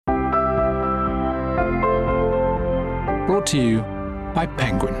Brought to you by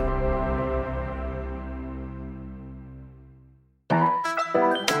Penguin.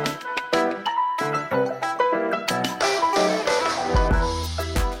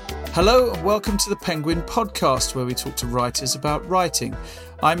 Hello and welcome to the Penguin podcast, where we talk to writers about writing.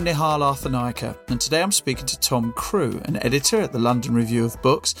 I'm Nihal Arthanayake, and today I'm speaking to Tom Crewe, an editor at the London Review of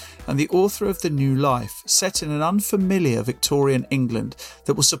Books and the author of The New Life, set in an unfamiliar Victorian England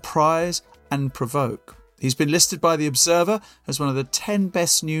that will surprise and provoke. He's been listed by The Observer as one of the 10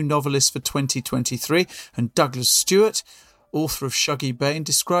 best new novelists for 2023, and Douglas Stewart, author of Shuggie Bain,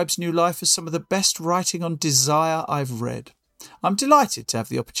 describes New Life as some of the best writing on desire I've read. I'm delighted to have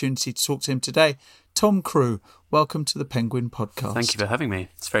the opportunity to talk to him today. Tom Crewe, welcome to the Penguin podcast. Thank you for having me.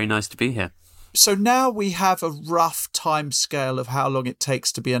 It's very nice to be here. So now we have a rough time scale of how long it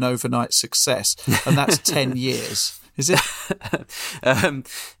takes to be an overnight success, and that's 10 years. Is it?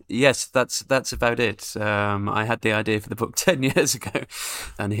 Yes, that's about it. I had the idea for the book 10 years ago,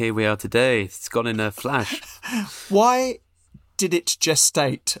 and here we are today. It's gone in a flash. Why did it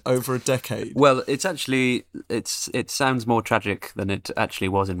gestate over a decade? Well, it sounds more tragic than it actually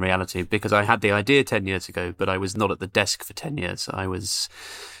was in reality, because I had the idea 10 years ago, but I was not at the desk for 10 years. I was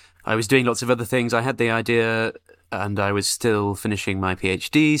doing lots of other things. I had the idea and I was still finishing my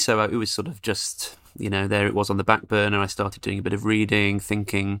PhD, so it was sort of just, there it was on the back burner. I started doing a bit of reading,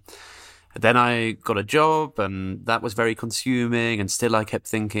 thinking. Then I got a job, and that was very consuming, and still I kept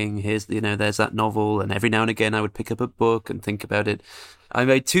thinking, there's that novel, and every now and again I would pick up a book and think about it. I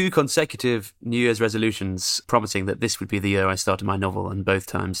made 2 consecutive New Year's resolutions promising that this would be the year I started my novel, and both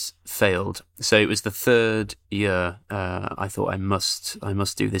times failed. So it was the 3rd year I thought I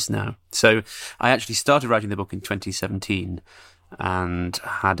must do this now. So I actually started writing the book in 2017 and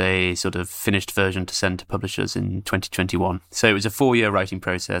had a sort of finished version to send to publishers in 2021. So it was a 4-year writing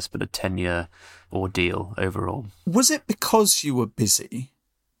process, but a 10-year ordeal overall. Was it because you were busy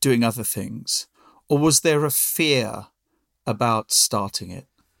doing other things, or was there a fear about starting it?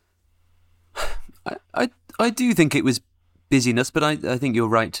 I do think it was busyness, but I think you're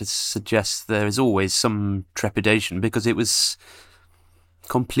right to suggest there is always some trepidation, because it was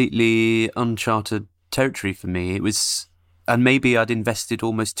completely uncharted territory for me. It was... And maybe I'd invested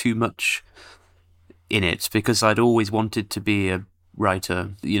almost too much in it, because I'd always wanted to be a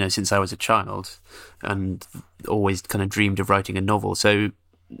writer, since I was a child, and always kind of dreamed of writing a novel. So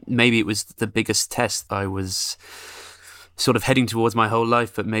maybe it was the biggest test I was sort of heading towards my whole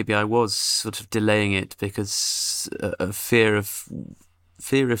life, but maybe I was sort of delaying it because of fear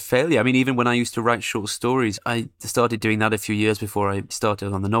of failure. I mean, even when I used to write short stories, I started doing that a few years before I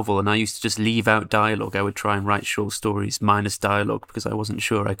started on the novel, and I used to just leave out dialogue. I would try and write short stories minus dialogue because I wasn't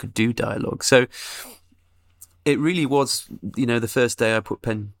sure I could do dialogue. So it really was, the first day I put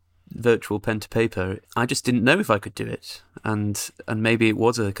virtual pen to paper, I just didn't know if I could do it. And maybe it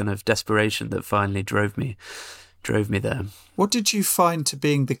was a kind of desperation that finally drove me there. What did you find to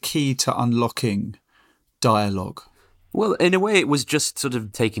being the key to unlocking dialogue? Well, in a way, it was just sort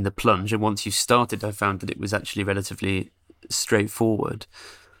of taking the plunge. And once you started, I found that it was actually relatively straightforward.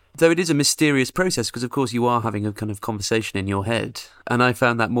 Though it is a mysterious process, because, of course, you are having a kind of conversation in your head. And I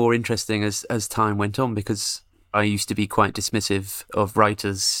found that more interesting as time went on, because I used to be quite dismissive of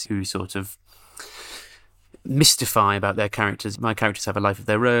writers who sort of mystify about their characters. My characters have a life of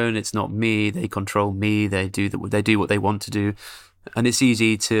their own. It's not me. They control me. They do what they want to do. And it's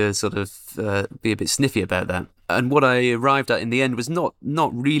easy to sort of be a bit sniffy about that. And what I arrived at in the end was not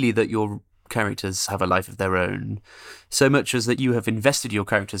really that your characters have a life of their own, so much as that you have invested your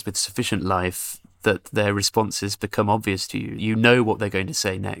characters with sufficient life that their responses become obvious to you. You know what they're going to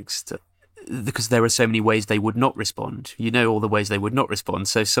say next, because there are so many ways they would not respond. You know all the ways they would not respond,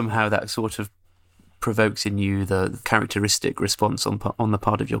 so somehow that sort of provokes in you the characteristic response on the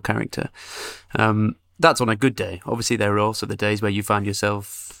part of your character. That's on a good day. Obviously, there are also the days where you find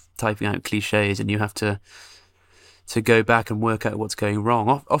yourself typing out cliches and you have to go back and work out what's going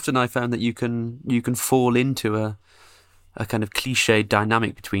wrong. Often I found that you can fall into a kind of cliche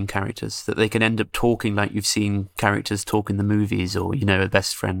dynamic between characters, that they can end up talking like you've seen characters talk in the movies, or, a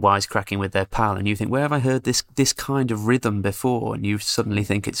best friend wisecracking with their pal, and you think, where have I heard this kind of rhythm before? And you suddenly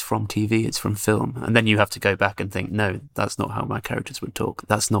think it's from TV, it's from film. And then you have to go back and think, no, that's not how my characters would talk.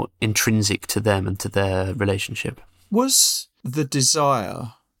 That's not intrinsic to them and to their relationship. Was the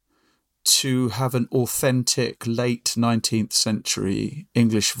desire to have an authentic late 19th century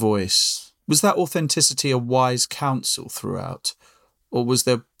English voice, was that authenticity a wise counsel throughout? Or was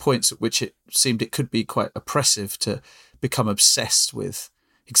there points at which it seemed it could be quite oppressive to become obsessed with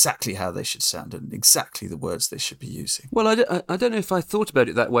exactly how they should sound and exactly the words they should be using? Well, I don't know if I thought about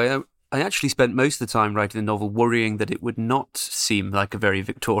it that way. I actually spent most of the time writing the novel worrying that it would not seem like a very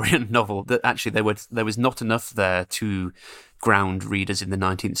Victorian novel, that actually there was not enough there to ground readers in the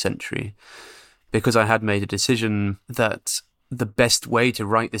 19th century, because I had made a decision that the best way to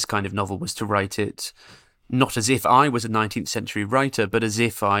write this kind of novel was to write it not as if I was a 19th century writer, but as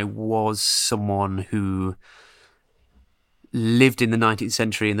if I was someone who lived in the 19th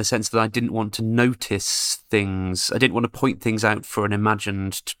century, in the sense that I didn't want to notice things. I didn't want to point things out for an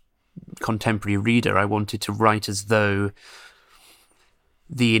imagined contemporary reader. I wanted to write as though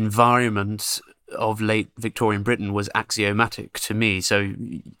the environment of late Victorian Britain was axiomatic to me. So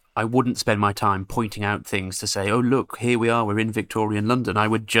I wouldn't spend my time pointing out things to say, oh, look, here we are, we're in Victorian London. I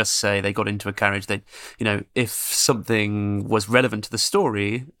would just say they got into a carriage. If something was relevant to the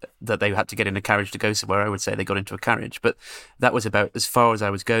story that they had to get in a carriage to go somewhere, I would say they got into a carriage. But that was about as far as I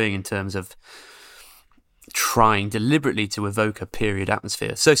was going in terms of trying deliberately to evoke a period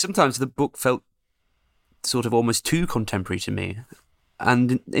atmosphere. So sometimes the book felt sort of almost too contemporary to me.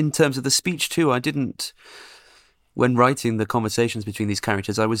 And in terms of the speech too, when writing the conversations between these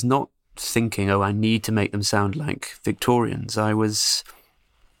characters, I was not thinking, oh, I need to make them sound like Victorians. I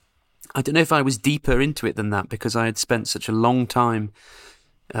don't know if I was deeper into it than that, because I had spent such a long time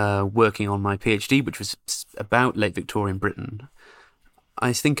working on my PhD, which was about late Victorian Britain.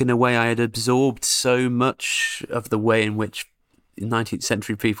 I think in a way I had absorbed so much of the way in which 19th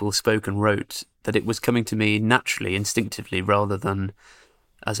century people spoke and wrote that it was coming to me naturally, instinctively, rather than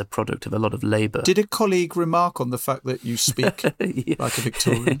as a product of a lot of labour. Did a colleague remark on the fact that you speak like a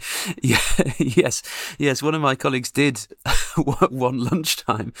Victorian? Yes. One of my colleagues did one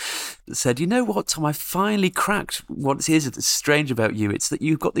lunchtime. Said, you know what, Tom, I finally cracked what is that's strange about you. It's that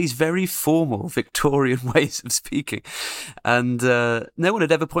you've got these very formal Victorian ways of speaking, and no one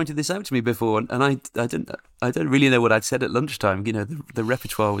had ever pointed this out to me before. And I don't really know what I'd said at lunchtime. The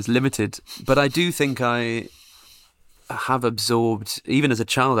repertoire was limited, but I do think I have absorbed, even as a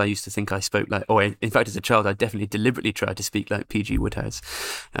child, I used to think I spoke like, or in fact, as a child, I definitely deliberately tried to speak like P.G. Wodehouse.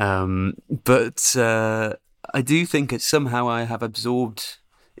 But I do think somehow I have absorbed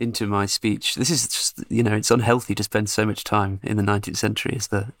into my speech. This is just, it's unhealthy to spend so much time in the 19th century is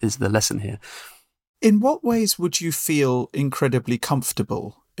the lesson here. In what ways would you feel incredibly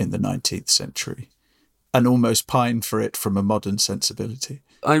comfortable in the 19th century and almost pine for it from a modern sensibility?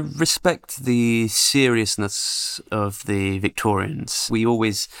 I respect the seriousness of the Victorians. We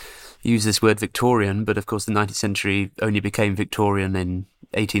always use this word Victorian, but of course the 19th century only became Victorian in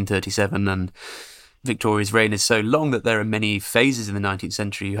 1837, and Victoria's reign is so long that there are many phases in the 19th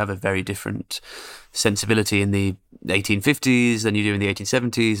century. You have a very different sensibility in the 1850s than you do in the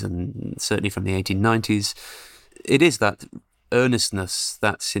 1870s, and certainly from the 1890s. It is that earnestness,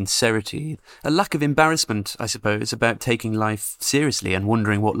 that sincerity, a lack of embarrassment, I suppose, about taking life seriously and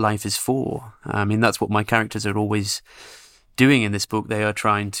wondering what life is for. I mean, that's what my characters are always doing in this book. They are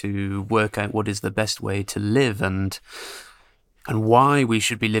trying to work out what is the best way to live and why we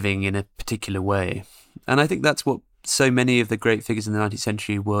should be living in a particular way. And I think that's what so many of the great figures in the 19th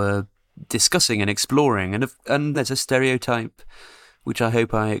century were discussing and exploring. And there's a stereotype which I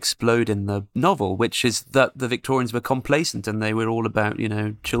hope I explode in the novel, which is that the Victorians were complacent and they were all about,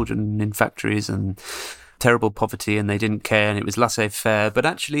 children in factories and terrible poverty, and they didn't care, and it was laissez-faire. But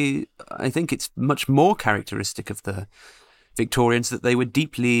actually, I think it's much more characteristic of the Victorians that they were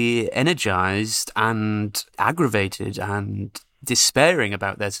deeply energised and aggravated and despairing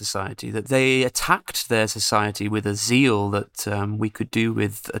about their society, that they attacked their society with a zeal that we could do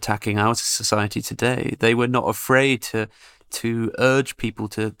with attacking our society today. They were not afraid to urge people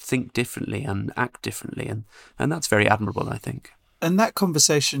to think differently and act differently. And that's very admirable, I think. And that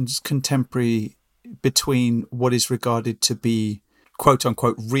conversation's contemporary between what is regarded to be, quote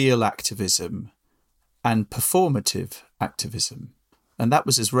unquote, real activism and performative activism. And that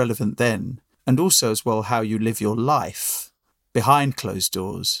was as relevant then. And also as well how you live your life behind closed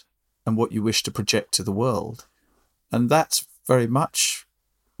doors and what you wish to project to the world. And that's very much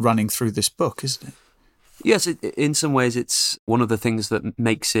running through this book, isn't it? Yes, in some ways it's one of the things that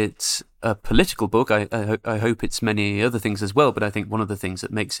makes it a political book. I hope it's many other things as well, but I think one of the things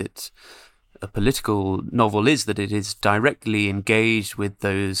that makes it a political novel is that it is directly engaged with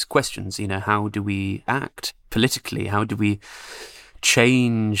those questions. How do we act politically? How do we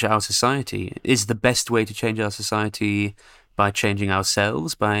change our society? Is the best way to change our society by changing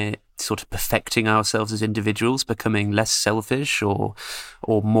ourselves, by sort of perfecting ourselves as individuals, becoming less selfish or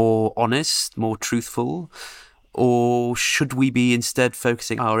more honest, more truthful? Or should we be instead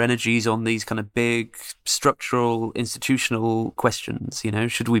focusing our energies on these kind of big structural, institutional questions?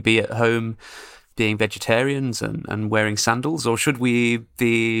 Should we be at home being vegetarians and wearing sandals, or should we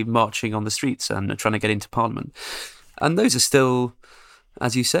be marching on the streets and trying to get into Parliament? And those are still,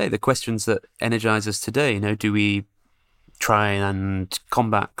 as you say, the questions that energise us today. Do we try and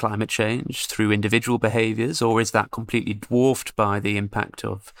combat climate change through individual behaviours, or is that completely dwarfed by the impact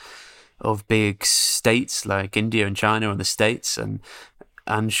of big states like India and China and the States?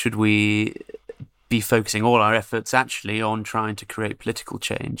 And should we be focusing all our efforts actually on trying to create political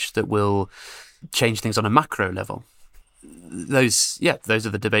change that will change things on a macro level? Those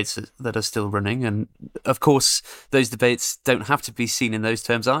are the debates that are still running. And of course, those debates don't have to be seen in those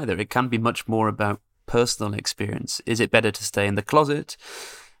terms either. It can be much more about personal experience. Is it better to stay in the closet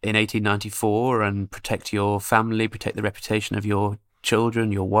in 1894 and protect your family, protect the reputation of your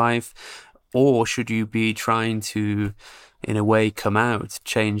children, your wife? Or should you be trying to, in a way, come out,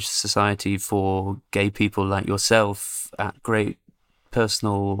 change society for gay people like yourself at great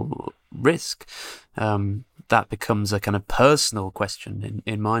personal risk? That becomes a kind of personal question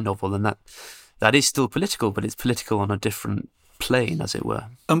in my novel, and that is still political, but it's political on a different plane, as it were.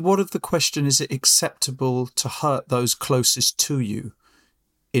 And what of the question, is it acceptable to hurt those closest to you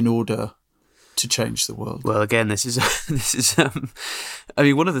in order to change the world? Well, again, this is I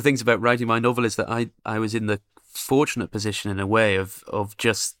mean, one of the things about writing my novel is that I was in the fortunate position, in a way, of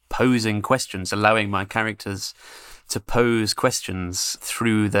just posing questions, allowing my characters to pose questions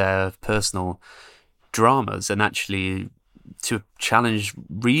through their personal dramas, and actually to challenge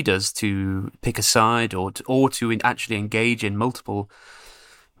readers to pick a side or to actually engage in multiple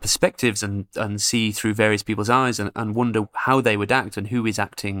perspectives and see through various people's eyes and wonder how they would act and who is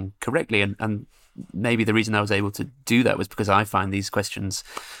acting correctly. And maybe the reason I was able to do that was because I find these questions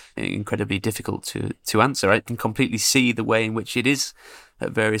incredibly difficult to answer. I can completely see the way in which it is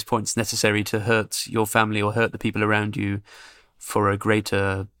at various points necessary to hurt your family or hurt the people around you for a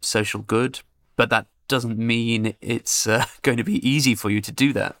greater social good, but that doesn't mean it's going to be easy for you to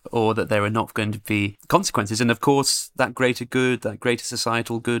do that, or that there are not going to be consequences. And of course, that greater good, that greater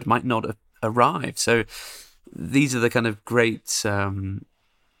societal good might not arrive. So these are the kind of great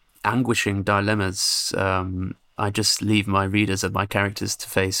anguishing dilemmas I just leave my readers and my characters to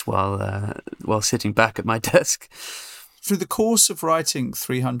face while sitting back at my desk. Through the course of writing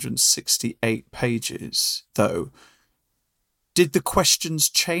 368 pages, though, did the questions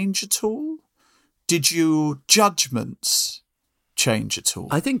change at all? Did your judgments change at all?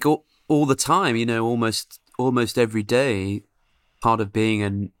 I think all the time, almost every day, part of being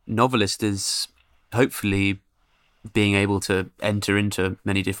a novelist is hopefully being able to enter into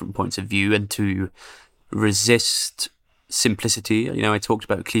many different points of view and to resist simplicity. I talked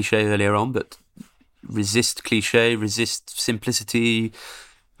about cliché earlier on, but resist cliché, resist simplicity,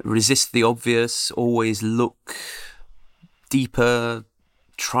 resist the obvious, always look deeper,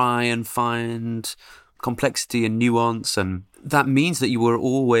 try and find complexity and nuance. And that means that you were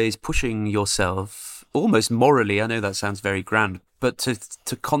always pushing yourself, almost morally. I know that sounds very grand, but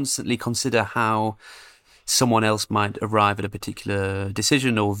to constantly consider how someone else might arrive at a particular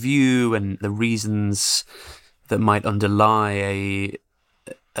decision or view, and the reasons that might underlie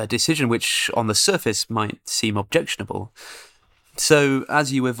a decision which on the surface might seem objectionable. So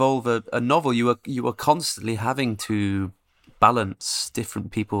as you evolve a novel, you are constantly having to balance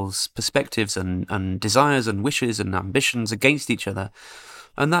different people's perspectives and desires and wishes and ambitions against each other.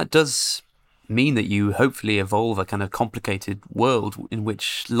 And that does mean that you hopefully evolve a kind of complicated world in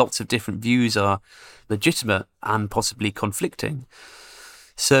which lots of different views are legitimate and possibly conflicting.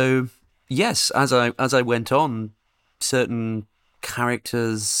 So yes, as I went on, certain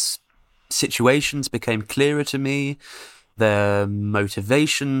characters' situations became clearer to me. Their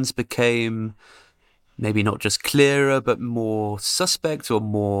motivations became maybe not just clearer, but more suspect or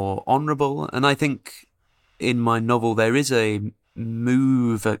more honourable. And I think in my novel there is a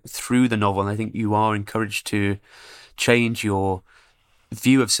move through the novel, and I think you are encouraged to change your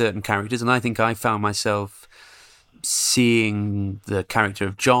view of certain characters. And I think I found myself seeing the character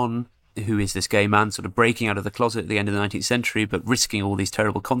of John, who is this gay man sort of breaking out of the closet at the end of the 19th century, but risking all these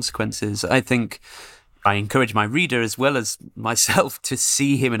terrible consequences. I think I encourage my reader as well as myself to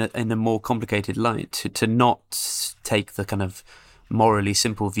see him in a more complicated light, to not take the kind of morally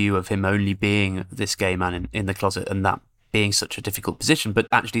simple view of him only being this gay man in the closet and that being such a difficult position, but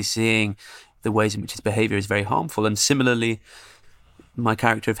actually seeing the ways in which his behaviour is very harmful. And similarly, my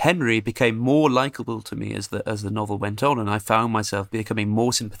character of Henry became more likeable to me as the novel went on, and I found myself becoming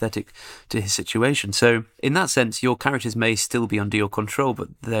more sympathetic to his situation. So in that sense, your characters may still be under your control, but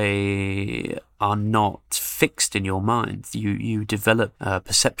they are not fixed in your mind. You develop a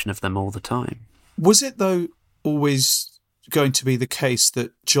perception of them all the time. Was it, though, always going to be the case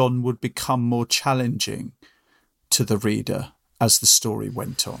that John would become more challenging to the reader as the story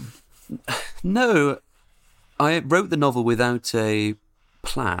went on? No, I wrote the novel without a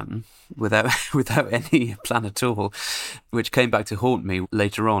plan, without any plan at all, which came back to haunt me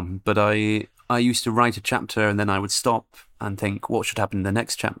later on. But I used to write a chapter and then I would stop and think, what should happen in the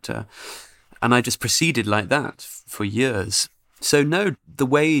next chapter? And I just proceeded like that for years. So no, the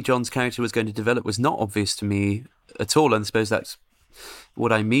way John's character was going to develop was not obvious to me at all. And I suppose that's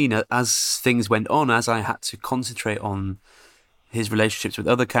what I mean. As things went on, as I had to concentrate on his relationships with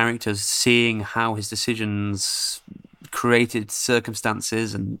other characters, seeing how his decisions created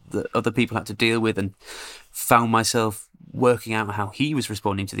circumstances and that other people had to deal with, and found myself working out how he was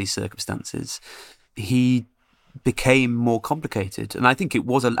responding to these circumstances, he became more complicated. And I think it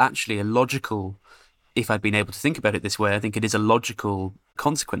was actually a logical, if I'd been able to think about it this way, I think it is a logical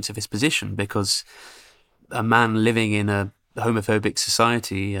consequence of his position, because a man living in a homophobic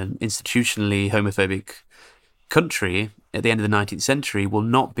society, an institutionally homophobic country at the end of the 19th century, will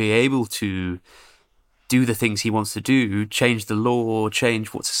not be able to do the things he wants to do, change the law, change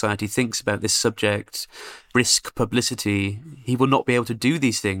what society thinks about this subject, risk publicity. He will not be able to do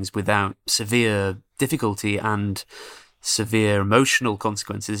these things without severe difficulty and severe emotional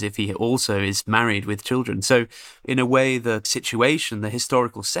consequences if he also is married with children. So in a way, the situation, the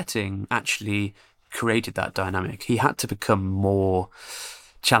historical setting actually created that dynamic. He had to become more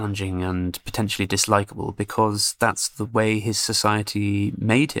challenging and potentially dislikable because that's the way his society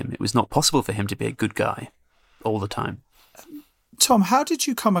made him. It was not possible for him to be a good guy all the time. Tom, how did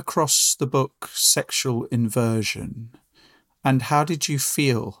you come across the book Sexual Inversion? And how did you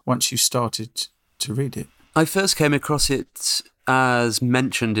feel once you started to read it? I first came across it as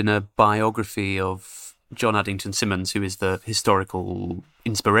mentioned in a biography of John Addington Symonds, who is the historical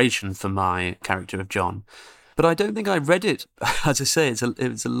inspiration for my character of John. But I don't think I read it. As I say, it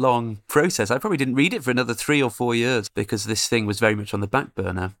was a long process. I probably didn't read it for another 3 or 4 years because this thing was very much on the back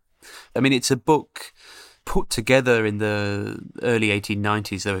burner. I mean, it's a book put together in the early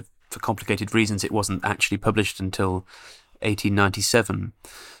 1890s, though for complicated reasons it wasn't actually published until 1897.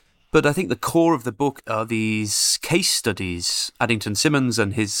 But I think the core of the book are these case studies. Addington Symonds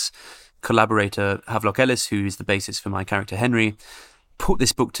and his collaborator Havelock Ellis, who is the basis for my character Henry, put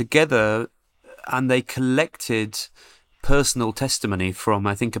this book together, and they collected personal testimony from,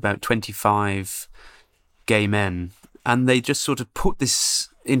 I think, about 25 gay men. And they just sort of put this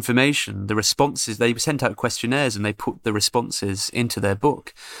information, the responses, they sent out questionnaires and they put the responses into their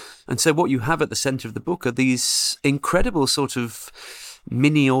book. And so what you have at the centre of the book are these incredible sort of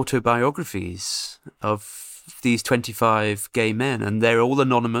mini autobiographies of these 25 gay men. And they're all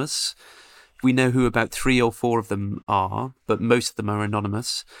anonymous. We know who about 3 or 4 of them are, but most of them are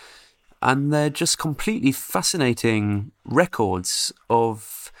anonymous. And they're just completely fascinating records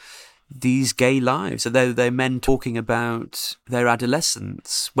of these gay lives. So they're men talking about their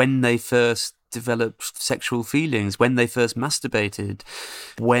adolescence, when they first developed sexual feelings, when they first masturbated,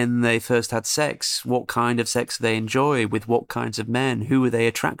 when they first had sex, what kind of sex they enjoy, with what kinds of men, who were they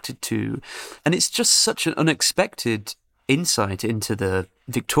attracted to. And it's just such an unexpected insight into the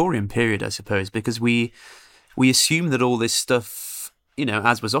Victorian period, I suppose, because we assume that all this stuff, you know,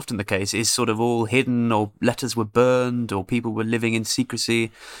 as was often the case, is sort of all hidden, or letters were burned, or people were living in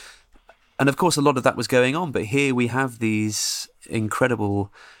secrecy. And of course, a lot of that was going on. But here we have these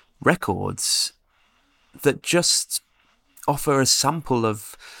incredible records that just offer a sample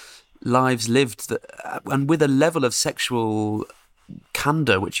of lives lived, and with a level of sexual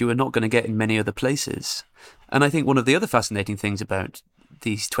candour which you are not going to get in many other places. And I think one of the other fascinating things about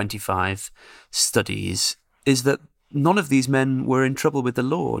these 25 studies is that none of these men were in trouble with the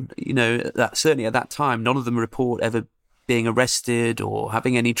law. You know, that certainly at that time, none of them report ever being arrested or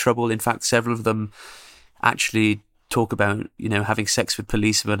having any trouble. In fact, several of them actually talk about, you know, having sex with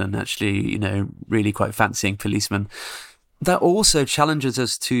policemen and actually, you know, really quite fancying policemen. That also challenges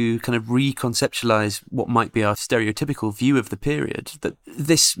us to kind of reconceptualize what might be our stereotypical view of the period, that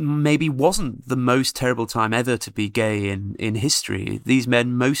this maybe wasn't the most terrible time ever to be gay in history. These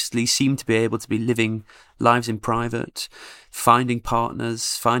men mostly seem to be able to be living lives in private, finding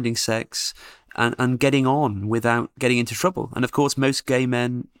partners, finding sex, and getting on without getting into trouble. And of course, most gay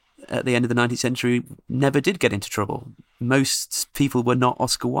men at the end of the 19th century never did get into trouble. Most people were not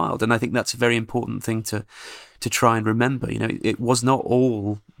Oscar Wilde, and I think that's a very important thing to try and remember. You know, it was not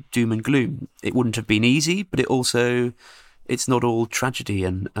all doom and gloom. It wouldn't have been easy, but it's not all tragedy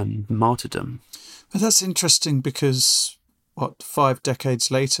and martyrdom. But that's interesting because, 5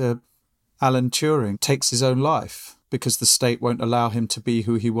 decades later, Alan Turing takes his own life because the state won't allow him to be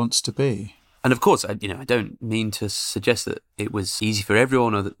who he wants to be. And of course, I don't mean to suggest that it was easy for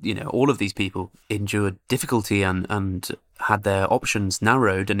everyone, or that, all of these people endured difficulty and had their options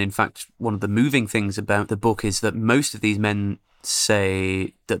narrowed. And in fact, one of the moving things about the book is that most of these men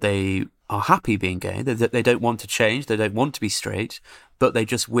say that they are happy being gay, that they don't want to change, they don't want to be straight, but they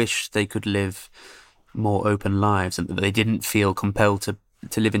just wish they could live more open lives, and that they didn't feel compelled to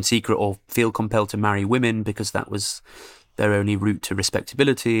live in secret or feel compelled to marry women because that was their only route to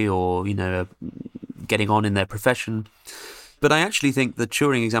respectability or, getting on in their profession. But I actually think the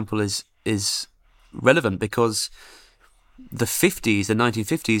Turing example is relevant because the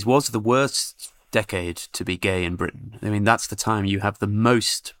 1950s was the worst decade to be gay in Britain. I mean, that's the time you have the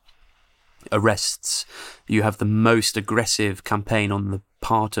most arrests, you have the most aggressive campaign on the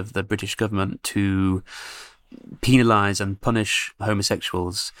part of the British government to penalise and punish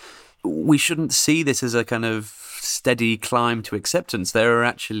homosexuals. We shouldn't see this as a kind of steady climb to acceptance. There are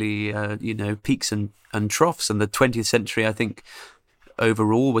actually, peaks and troughs. And the 20th century, I think,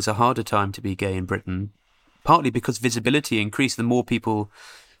 overall was a harder time to be gay in Britain, partly because visibility increased. The more people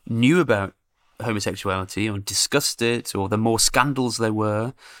knew about homosexuality or discussed it, or the more scandals there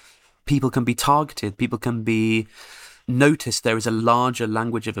were, people can be targeted, people can be noticed. There is a larger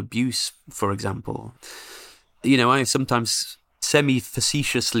language of abuse, for example. I sometimes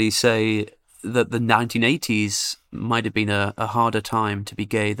semi-facetiously say that the 1980s might have been a harder time to be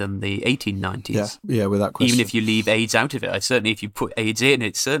gay than the 1890s. Yeah, without question. Even if you leave AIDS out of it. Certainly if you put AIDS in,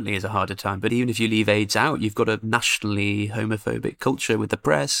 it certainly is a harder time. But even if you leave AIDS out, you've got a nationally homophobic culture with the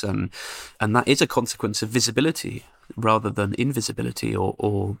press, and that is a consequence of visibility rather than invisibility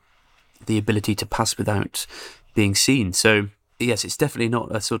or the ability to pass without being seen. So, yes, it's definitely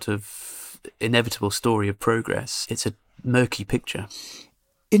not a sort of inevitable story of progress. It's a murky picture.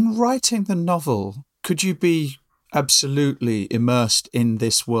 In writing the novel, could you be absolutely immersed in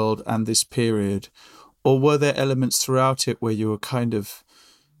this world and this period? Or were there elements throughout it where you were kind of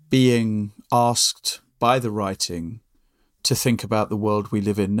being asked by the writing to think about the world we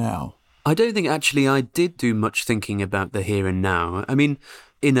live in now? I don't think actually I did do much thinking about the here and now. I mean,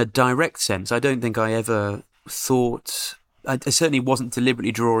 in a direct sense, I don't think I ever thought... I certainly wasn't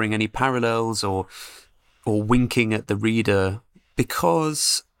deliberately drawing any parallels or winking at the reader,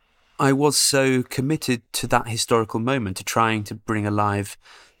 because I was so committed to that historical moment, to trying to bring alive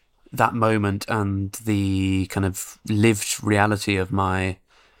that moment and the kind of lived reality of my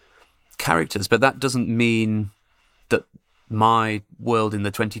characters. But that doesn't mean that my world in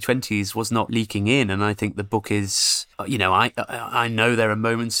the 2020s was not leaking in. And I think the book is, I know there are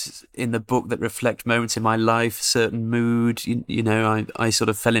moments in the book that reflect moments in my life, a certain mood. I sort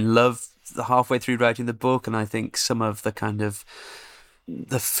of fell in love halfway through writing the book, and I think some of the kind of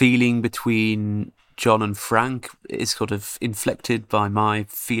the feeling between John and Frank is sort of inflected by my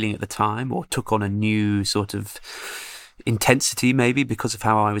feeling at the time, or took on a new sort of intensity maybe because of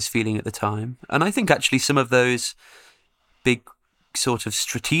how I was feeling at the time. And I think actually some of those big sort of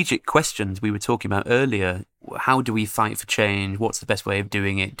strategic questions we were talking about earlier, how do we fight for change? What's the best way of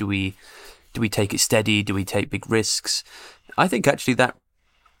doing it? Do we take it steady? Do we take big risks? I think actually that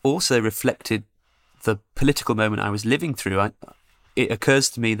also reflected the political moment I was living through. It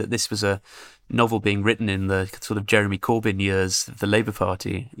occurs to me that this was a novel being written in the sort of Jeremy Corbyn years of the Labour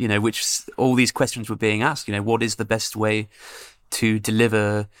Party, which all these questions were being asked. What is the best way to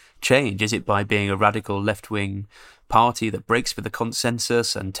deliver change? Is it by being a radical left-wing party that breaks with the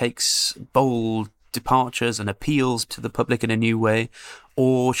consensus and takes bold departures and appeals to the public in a new way?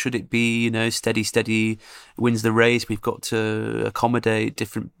 Or should it be, steady wins the race? We've got to accommodate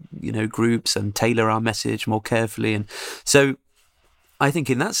different, groups and tailor our message more carefully. And so I think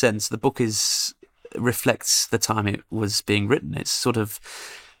in that sense, the book reflects the time it was being written. It's sort of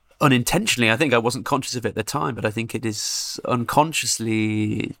unintentionally, I think I wasn't conscious of it at the time, but I think it is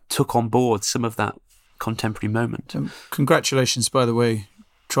unconsciously took on board some of that contemporary moment. Congratulations, by the way,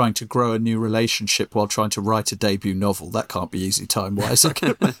 trying to grow a new relationship while trying to write a debut novel. That can't be easy time-wise, I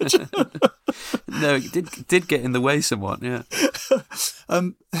can imagine. No, it did get in the way somewhat, yeah.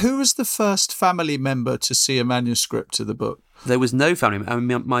 Who was the first family member to see a manuscript to the book? There was no family member. I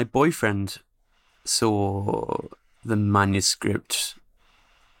mean, my boyfriend saw the manuscript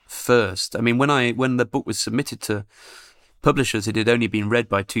first. I mean, when the book was submitted to publishers, it had only been read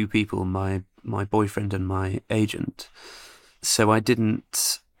by two people, my boyfriend and my agent. So I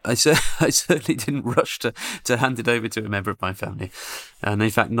certainly didn't rush to hand it over to a member of my family. And in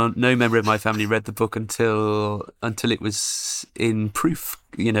fact, no member of my family read the book until it was in proof,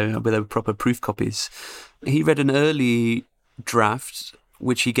 with proper proof copies. He read an early draft,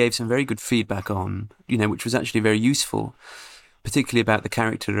 which he gave some very good feedback on, which was actually very useful, particularly about the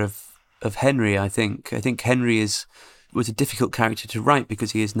character of Henry. I think Henry was a difficult character to write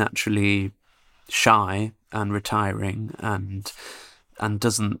because he is naturally shy and retiring and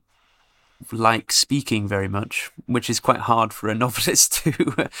doesn't like speaking very much, which is quite hard for a novelist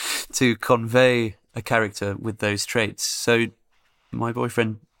to convey a character with those traits. So my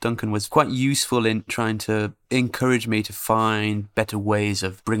boyfriend Duncan was quite useful in trying to encourage me to find better ways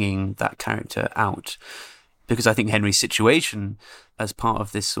of bringing that character out, because I think Henry's situation as part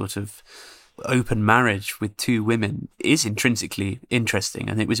of this sort of open marriage with two women is intrinsically interesting,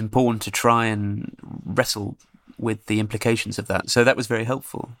 and it was important to try and wrestle with the implications of that. So that was very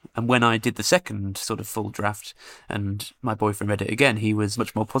helpful. And when I did the second sort of full draft and my boyfriend read it again, he was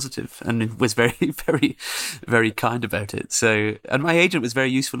much more positive and was very, very, very kind about it. So, and my agent was very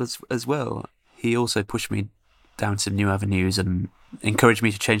useful as well. He also pushed me down some new avenues and encouraged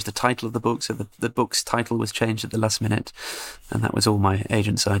me to change the title of the book. So the book's title was changed at the last minute, and that was all my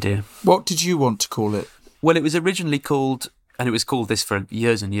agent's idea. What did you want to call it? Well, it was originally called, and it was called this for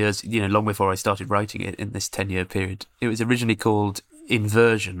years and years, long before I started writing it in this 10-year period. It was originally called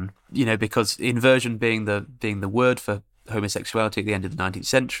Inversion, because inversion being the word for homosexuality at the end of the 19th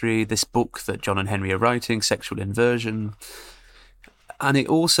century, this book that John and Henry are writing, Sexual Inversion. And it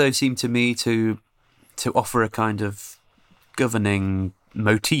also seemed to me to offer a kind of governing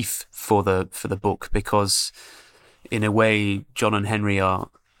motif for the book, because in a way John and Henry are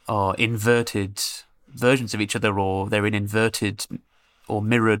inverted versions of each other, or they're in inverted or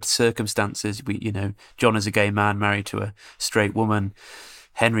mirrored circumstances. John is a gay man married to a straight woman.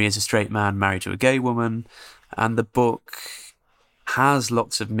 Henry is a straight man married to a gay woman. And the book has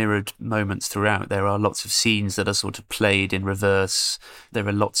lots of mirrored moments throughout. There are lots of scenes that are sort of played in reverse. There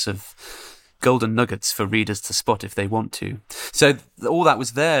are lots of golden nuggets for readers to spot if they want to. So all that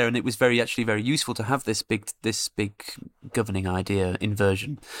was there, and it was actually very useful to have this big governing idea,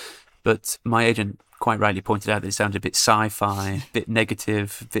 inversion. But my agent quite rightly pointed out that it sounded a bit sci-fi, a bit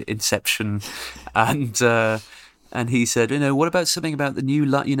negative, a bit Inception, and he said, what about something about the new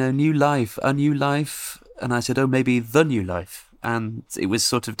life, a new life? And I said, maybe the new life. And it was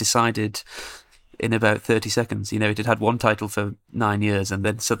sort of decided in about 30 seconds. It had one title for 9 years, and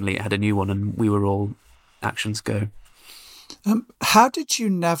then suddenly it had a new one, and we were all actions go. How did you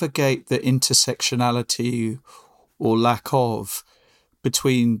navigate the intersectionality or lack of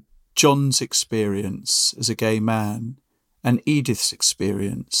between John's experience as a gay man and Edith's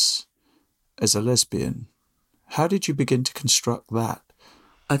experience as a lesbian? How did you begin to construct that?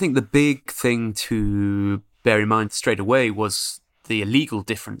 I think the big thing to bear in mind straight away was the illegal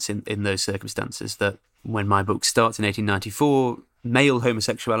difference in those circumstances, that when my book starts in 1894, male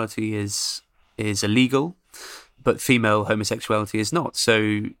homosexuality is illegal, but female homosexuality is not.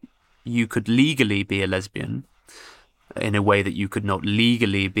 So you could legally be a lesbian in a way that you could not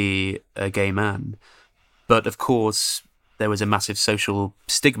legally be a gay man. But of course, there was a massive social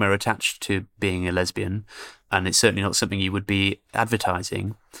stigma attached to being a lesbian, and it's certainly not something you would be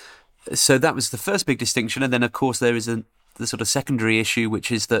advertising. So that was the first big distinction. And then, of course, there is the sort of secondary issue,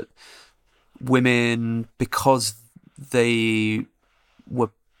 which is that women, because they were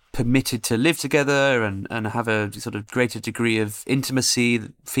permitted to live together and have a sort of greater degree of intimacy,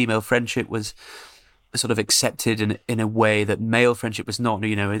 female friendship was sort of accepted in a way that male friendship was not,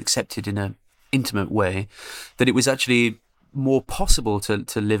 accepted in an intimate way, that it was actually more possible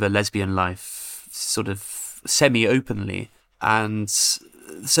to live a lesbian life sort of semi-openly. And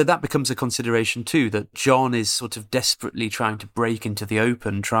so that becomes a consideration too, that John is sort of desperately trying to break into the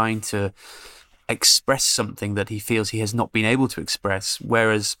open, trying to express something that he feels he has not been able to express,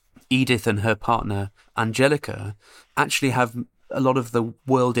 whereas Edith and her partner Angelica actually have a lot of the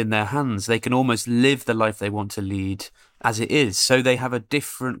world in their hands. They can almost live the life they want to lead as it is. So they have a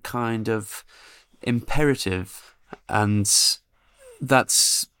different kind of imperative. And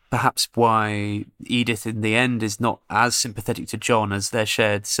that's perhaps why Edith in the end is not as sympathetic to John as their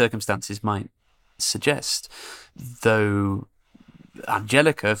shared circumstances might suggest. Though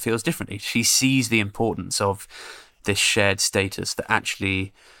Angelica feels differently. She sees the importance of this shared status, that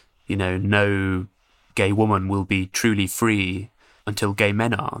actually, no gay woman will be truly free until gay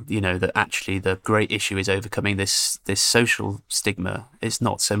men are, that actually the great issue is overcoming this social stigma. It's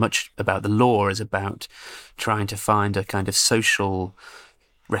not so much about the law as about trying to find a kind of social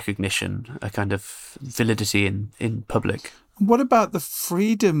recognition, a kind of validity in public. What about the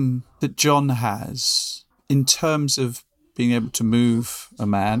freedom that John has in terms of being able to move a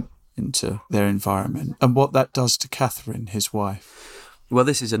man into their environment, and what that does to Catherine, his wife? Well,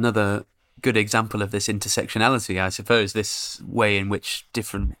 this is another good example of this intersectionality, I suppose, this way in which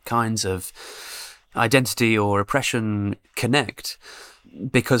different kinds of identity or oppression connect.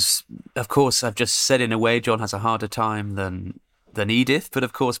 because, of course, I've just said in a way John has a harder time than Edith, but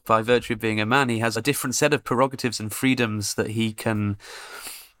of course, by virtue of being a man, he has a different set of prerogatives and freedoms that he can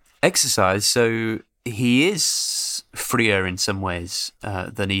exercise. So he is freer in some ways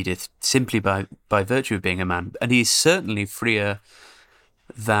than Edith, simply by virtue of being a man. And he's certainly freer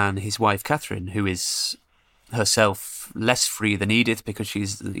than his wife, Catherine, who is herself less free than Edith because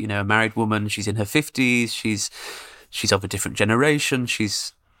she's, a married woman. She's in her 50s. She's of a different generation.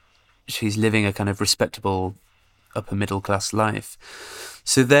 She's living a kind of respectable upper middle class life.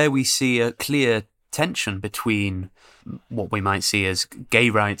 So there we see a clear tension between what we might see as gay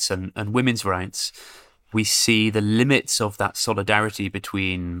rights and women's rights. We see the limits of that solidarity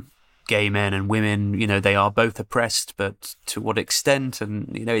between gay men and women. They are both oppressed, but to what extent? And,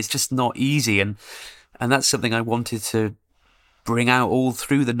 it's just not easy. And that's something I wanted to bring out all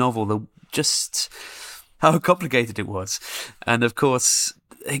through the novel, just how complicated it was. And of course,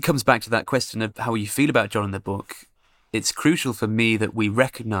 it comes back to that question of how you feel about John in the book. It's crucial for me that we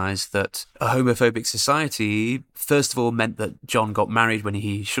recognise that a homophobic society, first of all, meant that John got married when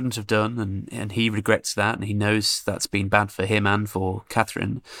he shouldn't have done, and he regrets that, and he knows that's been bad for him and for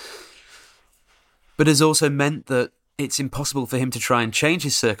Catherine. But has also meant that it's impossible for him to try and change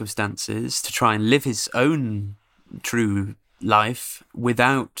his circumstances, to try and live his own true life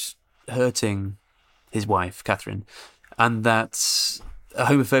without hurting his wife, Catherine, and that a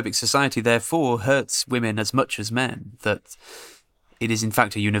homophobic society therefore hurts women as much as men, that it is in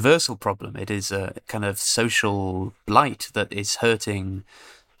fact a universal problem. It is a kind of social blight that is hurting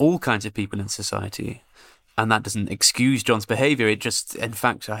all kinds of people in society. And that doesn't excuse John's behaviour. It just, in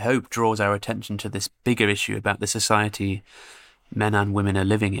fact, I hope, draws our attention to this bigger issue about the society men and women are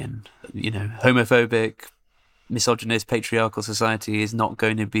living in. Homophobic, misogynist, patriarchal society is not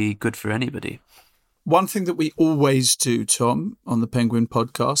going to be good for anybody. One thing that we always do, Tom, on the Penguin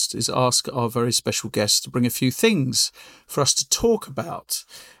podcast is ask our very special guests to bring a few things for us to talk about.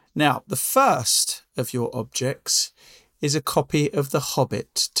 Now, the first of your objects is a copy of The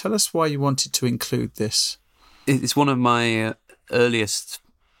Hobbit. Tell us why you wanted to include this. It's one of my earliest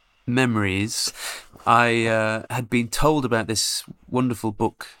memories. I had been told about this wonderful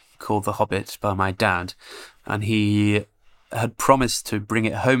book called The Hobbit by my dad, and he had promised to bring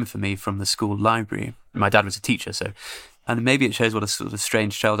it home for me from the school library. My dad was a teacher, and maybe it shows what a sort of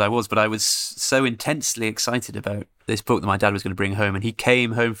strange child I was, but I was so intensely excited about this book that my dad was going to bring home, and he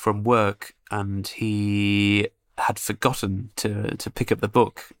came home from work and he had forgotten to pick up the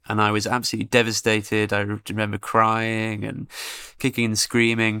book, and I was absolutely devastated. I remember crying and kicking and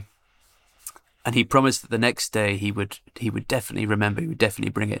screaming, and he promised that the next day he would definitely remember, he would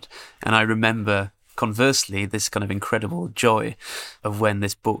definitely bring it. And I remember, conversely, this kind of incredible joy of when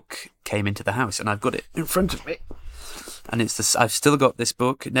this book came into the house, and I've got it in front of me. And I've still got this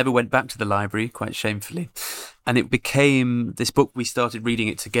book. It never went back to the library, quite shamefully. And it became this book. We started reading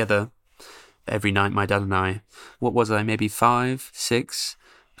it together every night, my dad and I. What was I, maybe 5, 6?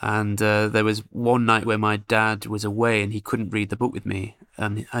 And there was one night where my dad was away and he couldn't read the book with me.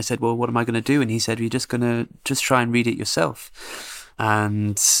 And I said, well, what am I going to do? And he said, you're just going to try and read it yourself.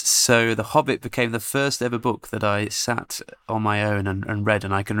 And so The Hobbit became the first ever book that I sat on my own and read.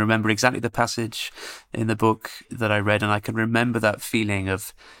 And I can remember exactly the passage in the book that I read. And I can remember that feeling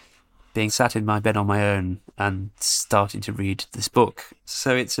of being sat in my bed on my own and starting to read this book.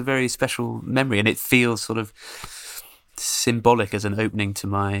 So it's a very special memory, and it feels sort of symbolic as an opening to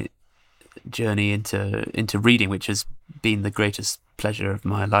my journey into reading, which has been the greatest pleasure of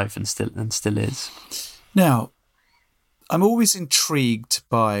my life and still is. Now, I'm always intrigued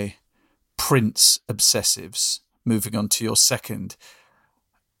by Prince obsessives, moving on to your second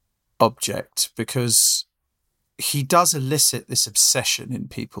object, because he does elicit this obsession in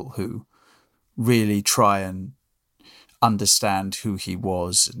people who really try and understand who he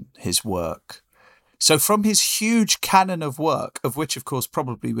was and his work. So from his huge canon of work, of which, of course,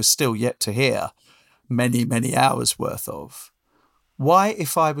 probably we're still yet to hear many, many hours worth of, why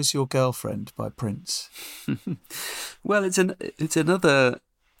If I Was Your Girlfriend by Prince? Well, it's another...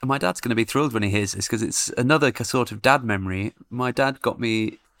 My dad's going to be thrilled when he hears this, because it's another sort of dad memory. My dad got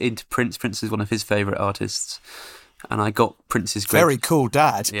me into Prince. Prince is one of his favourite artists. And I got Prince's great... Very cool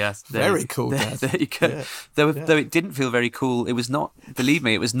dad. Yes. Very cool dad. There you go. Yeah. Though it didn't feel very cool, it was not, believe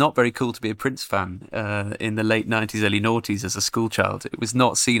me, it was not very cool to be a Prince fan in the late 90s, early noughties as a school child. It was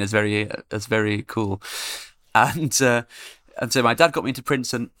not seen as very cool. And so my dad got me into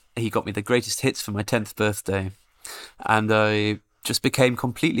Prince, and he got me the greatest hits for my 10th birthday. And I just became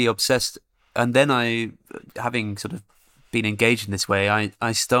completely obsessed. And then having sort of been engaged in this way,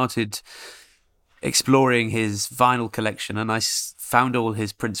 I started exploring his vinyl collection, and I found all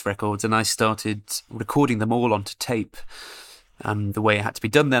his Prince records and I started recording them all onto tape. And the way it had to be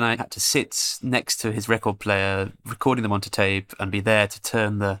done then, I had to sit next to his record player, recording them onto tape, and be there to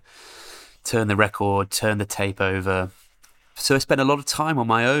turn the record, turn the tape over. So I spent a lot of time on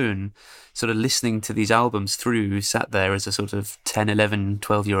my own, sort of listening to these albums through, sat there as a sort of 10, 11,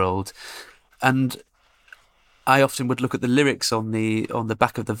 12-year-old. And I often would look at the lyrics on the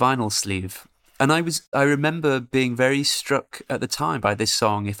back of the vinyl sleeve. And I remember being very struck at the time by this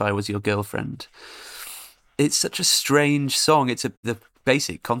song, If I Was Your Girlfriend. It's such a strange song. The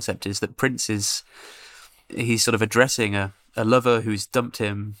basic concept is that he's sort of addressing a lover who's dumped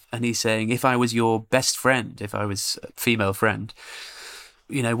him, and he's saying, if I was your best friend, if I was a female friend,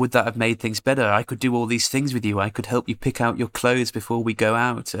 would that have made things better? I could do all these things with you. I could help you pick out your clothes before we go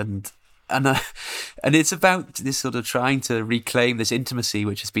out. And it's about this sort of trying to reclaim this intimacy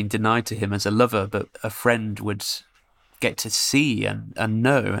which has been denied to him as a lover, but a friend would get to see and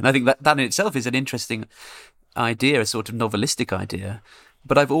know. And I think that in itself is an interesting idea, a sort of novelistic idea.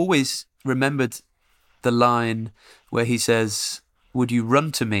 But I've always remembered the line where he says, would you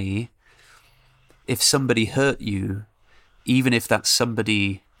run to me if somebody hurt you, even if that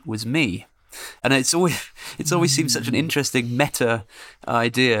somebody was me? And it's always seemed such an interesting meta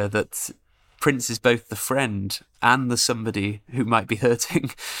idea that Prince is both the friend and the somebody who might be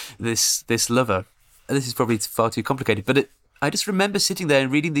hurting this lover. This is probably far too complicated, but I just remember sitting there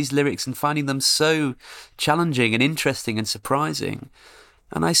and reading these lyrics and finding them so challenging and interesting and surprising.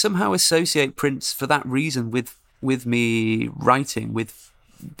 And I somehow associate Prince for that reason with me writing, with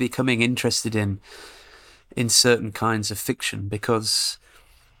becoming interested in certain kinds of fiction, because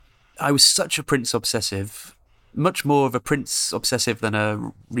I was such a Prince obsessive, much more of a Prince obsessive than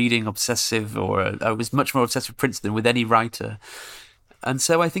a reading obsessive, I was much more obsessed with Prince than with any writer. And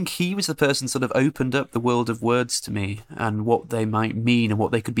so I think he was the person sort of opened up the world of words to me and what they might mean and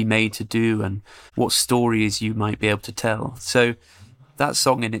what they could be made to do and what stories you might be able to tell. So that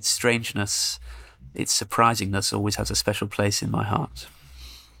song, in its strangeness, its surprisingness, always has a special place in my heart.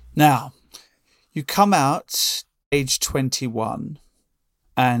 Now, you come out age 21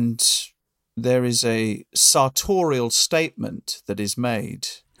 and there is a sartorial statement that is made,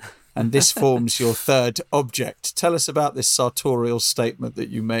 and this forms your third object. Tell us about this sartorial statement that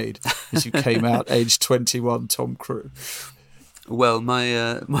you made as you came out age 21, Tom Crewe. Well,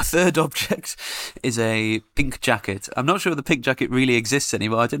 my third object is a pink jacket. I'm not sure the pink jacket really exists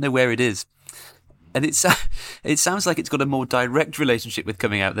anymore. I don't know where it is. And it sounds like it's got a more direct relationship with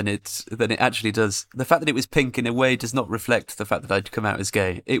coming out than it actually does. The fact that it was pink in a way does not reflect the fact that I'd come out as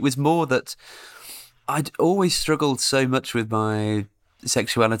gay. It was more that I'd always struggled so much with my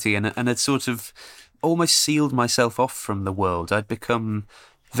sexuality and had sort of almost sealed myself off from the world. I'd become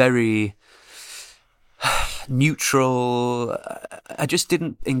very neutral. I just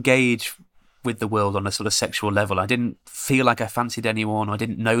didn't engage with the world on a sort of sexual level. I didn't feel like I fancied anyone. I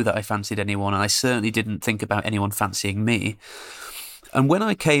didn't know that I fancied anyone, and I certainly didn't think about anyone fancying me. And when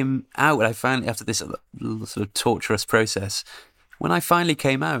I came out, I finally, after this sort of torturous process, when I finally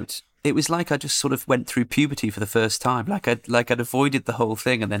came out, it was like I just sort of went through puberty for the first time. Like I'd avoided the whole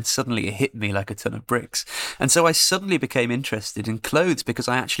thing, and then suddenly it hit me like a ton of bricks. And so I suddenly became interested in clothes because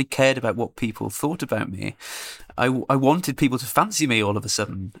I actually cared about what people thought about me. I wanted people to fancy me all of a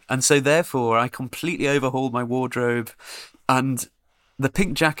sudden. And so therefore I completely overhauled my wardrobe. And the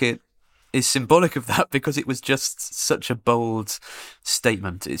pink jacket is symbolic of that because it was just such a bold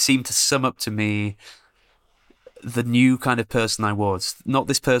statement. It seemed to sum up to me the new kind of person I was. Not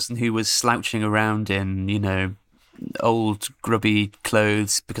this person who was slouching around in, old grubby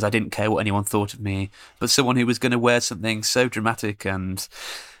clothes because I didn't care what anyone thought of me, but someone who was going to wear something so dramatic and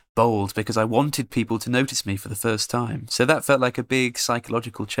bold because I wanted people to notice me for the first time. So that felt like a big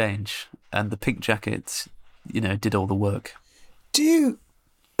psychological change, and the pink jacket, did all the work. Do you,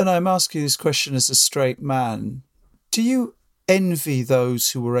 and I'm asking this question as a straight man, do you envy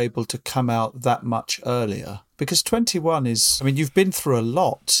those who were able to come out that much earlier? Because 21 is, you've been through a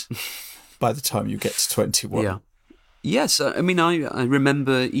lot by the time you get to 21. Yeah. Yes, I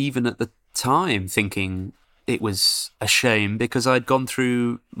remember even at the time thinking it was a shame because I'd gone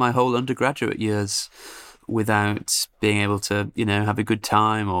through my whole undergraduate years without being able to, have a good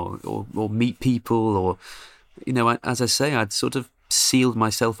time or meet people or, as I say, I'd sort of sealed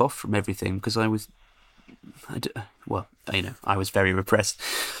myself off from everything because I was very repressed.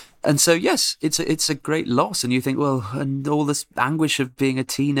 And so, yes, it's a great loss. And you think, well, and all this anguish of being a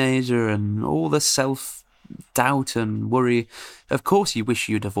teenager and all the self-doubt and worry, of course you wish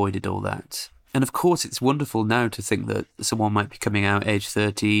you'd avoided all that. And of course it's wonderful now to think that someone might be coming out age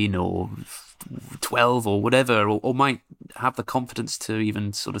 13 or 12 or whatever, or might have the confidence to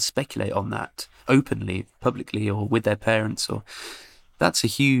even sort of speculate on that openly, publicly, or with their parents. Or that's a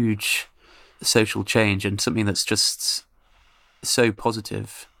huge social change and something that's just so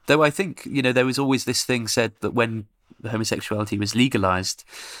positive. Though I think, there was always this thing said that when homosexuality was legalized,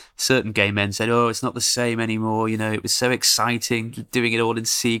 certain gay men said, oh, it's not the same anymore, it was so exciting doing it all in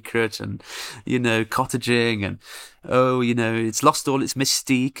secret and, cottaging and, it's lost all its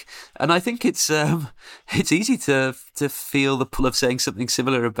mystique. And I think it's easy to feel the pull of saying something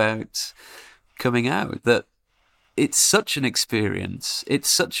similar about coming out, that it's such an experience, it's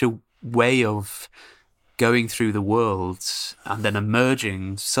such a way of going through the world and then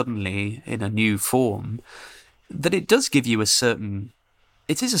emerging suddenly in a new form, that it does give you a certain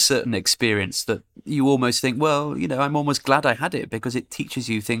experience that you almost think, well, I'm almost glad I had it, because it teaches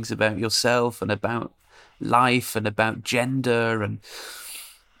you things about yourself and about life and about gender. And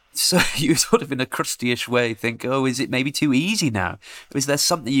so you sort of in a crusty-ish way think, oh, is it maybe too easy now? Is there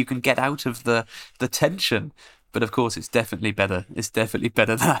something you can get out of the tension? But of course, it's definitely better. It's definitely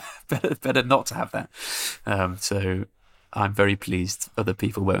better not to have that. So I'm very pleased other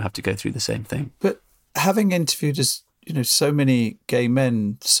people won't have to go through the same thing. But having interviewed so many gay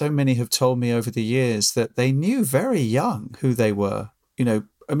men, so many have told me over the years that they knew very young who they were.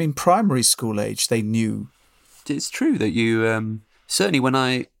 Primary school age, they knew. It's true that you, certainly when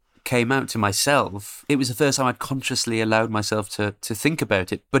I came out to myself, it was the first time I'd consciously allowed myself to think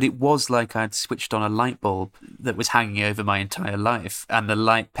about it. But it was like I'd switched on a light bulb that was hanging over my entire life, and the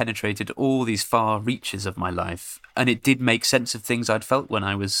light penetrated all these far reaches of my life. And it did make sense of things I'd felt when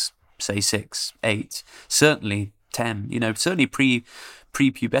I was, say, 6, 8, certainly 10, certainly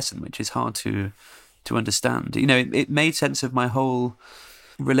pre-pubescent, which is hard to understand. It made sense of my whole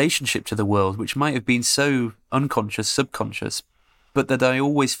relationship to the world, which might have been so unconscious, subconscious, but that I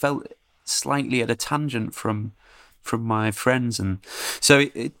always felt slightly at a tangent from my friends. And so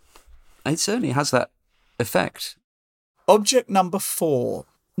it certainly has that effect. Object number 4,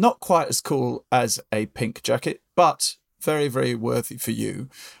 not quite as cool as a pink jacket, but very, very worthy for you.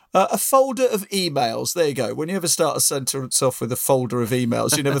 A folder of emails. There you go. When you ever start a sentence off with a folder of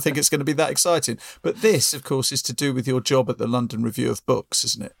emails, you never think it's going to be that exciting. But this, of course, is to do with your job at the London Review of Books,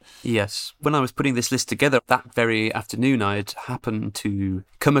 isn't it? Yes. When I was putting this list together, that very afternoon, I had happened to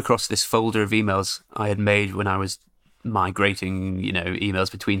come across this folder of emails I had made when I was migrating,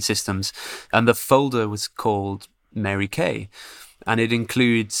 emails between systems. And the folder was called Mary Kay. And it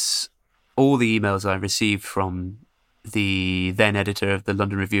includes all the emails I received from the then editor of the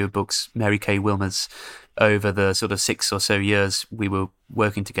London Review of Books, Mary Kay Wilmers, over the sort of 6 or so years we were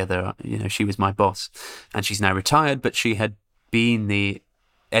working together. She was my boss, and she's now retired, but she had been the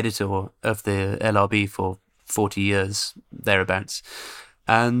editor of the LRB for 40 years, thereabouts.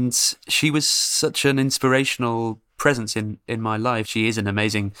 And she was such an inspirational presence in my life. She is an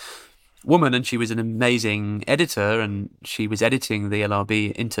amazing woman, and she was an amazing editor, and she was editing the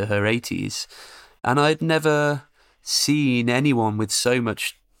LRB into her 80s. And I'd never seen anyone with so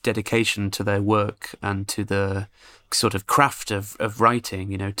much dedication to their work and to the sort of craft of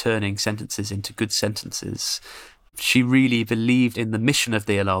writing, turning sentences into good sentences. She really believed in the mission of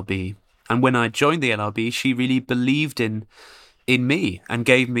the LRB. And when I joined the LRB, she really believed in me and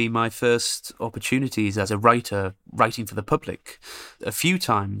gave me my first opportunities as a writer, writing for the public. A few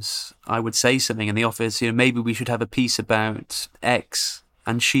times I would say something in the office, maybe we should have a piece about X.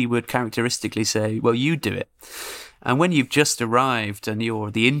 And she would characteristically say, well, you do it. And when you've just arrived and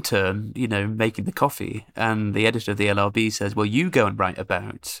you're the intern, making the coffee, and the editor of the LRB says, well, you go and write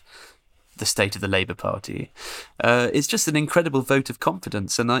about the state of the Labour Party, it's just an incredible vote of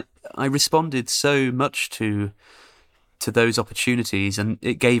confidence. And I responded so much to those opportunities, and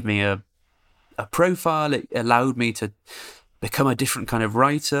it gave me a profile. It allowed me to become a different kind of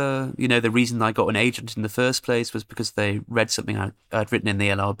writer. The reason I got an agent in the first place was because they read something I'd written in the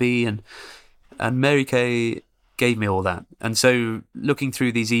LRB, and Mary Kay gave me all that. And so looking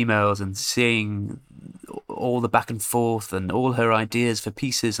through these emails and seeing all the back and forth and all her ideas for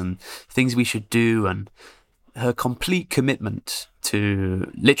pieces and things we should do, and her complete commitment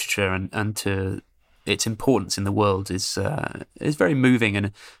to literature and to its importance in the world is very moving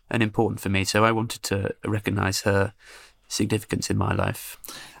and important for me. So I wanted to recognise her significance in my life.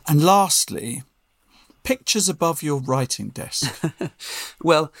 And lastly, pictures above your writing desk.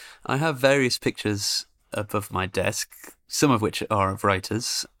 Well, I have various pictures above my desk, some of which are of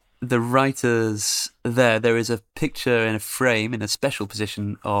writers. The writers there is a picture in a frame in a special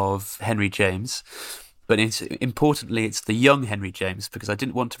position of Henry James, But importantly, it's the young Henry James, because I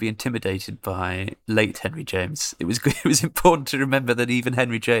didn't want to be intimidated by late Henry James. It was important to remember that even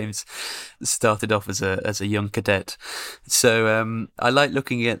Henry James started off as a young cadet. So I like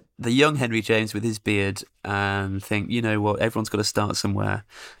looking at the young Henry James with his beard and think, you know what, everyone's got to start somewhere.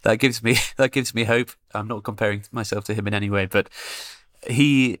 That gives me hope. I'm not comparing myself to him in any way, but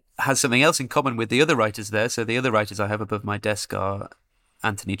he has something else in common with the other writers there. So the other writers I have above my desk are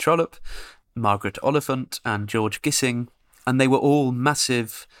Anthony Trollope, Margaret Oliphant and George Gissing, and they were all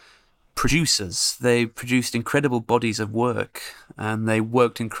massive producers. They produced incredible bodies of work, and they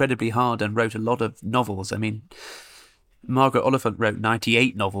worked incredibly hard and wrote a lot of novels. I mean, Margaret Oliphant wrote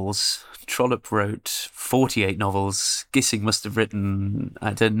 98 novels, Trollope wrote 48 novels, Gissing must have written,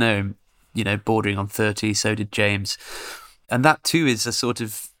 I don't know, bordering on 30, so did James. And that too is a sort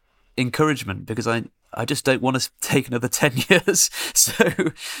of encouragement, because I just don't want to take another 10 years.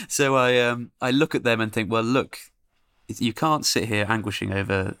 So I look at them and think, well, look, you can't sit here anguishing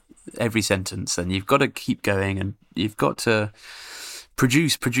over every sentence, and you've got to keep going, and you've got to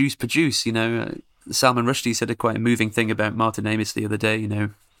produce. Salman Rushdie said a quite moving thing about Martin Amis the other day.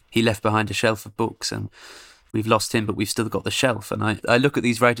 He left behind a shelf of books, and we've lost him, but we've still got the shelf. And I look at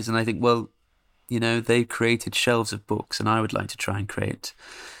these writers and I think, well, they created shelves of books, and I would like to try and create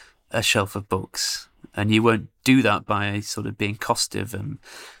a shelf of books. And you won't do that by sort of being costive and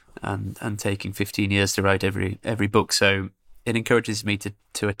taking 15 years to write every book. So it encourages me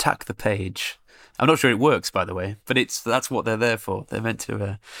to attack the page. I'm not sure it works, by the way, but that's what they're there for. They're meant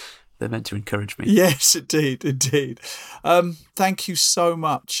to encourage me. Yes, indeed. Thank you so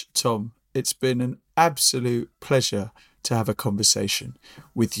much, Tom. It's been an absolute pleasure to have a conversation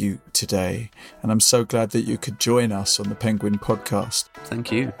with you today. And I'm so glad that you could join us on the Penguin podcast.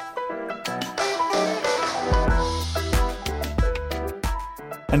 Thank you.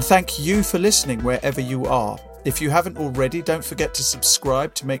 And thank you for listening wherever you are. If you haven't already, don't forget to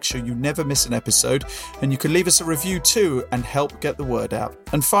subscribe to make sure you never miss an episode. And you can leave us a review too and help get the word out.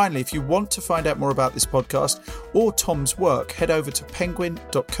 And finally, if you want to find out more about this podcast or Tom's work, head over to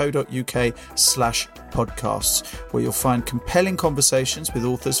penguin.co.uk/podcasts, where you'll find compelling conversations with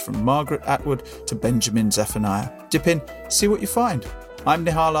authors from Margaret Atwood to Benjamin Zephaniah. Dip in, see what you find. I'm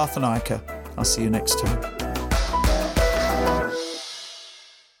Nihal Arthanayake. I'll see you next time.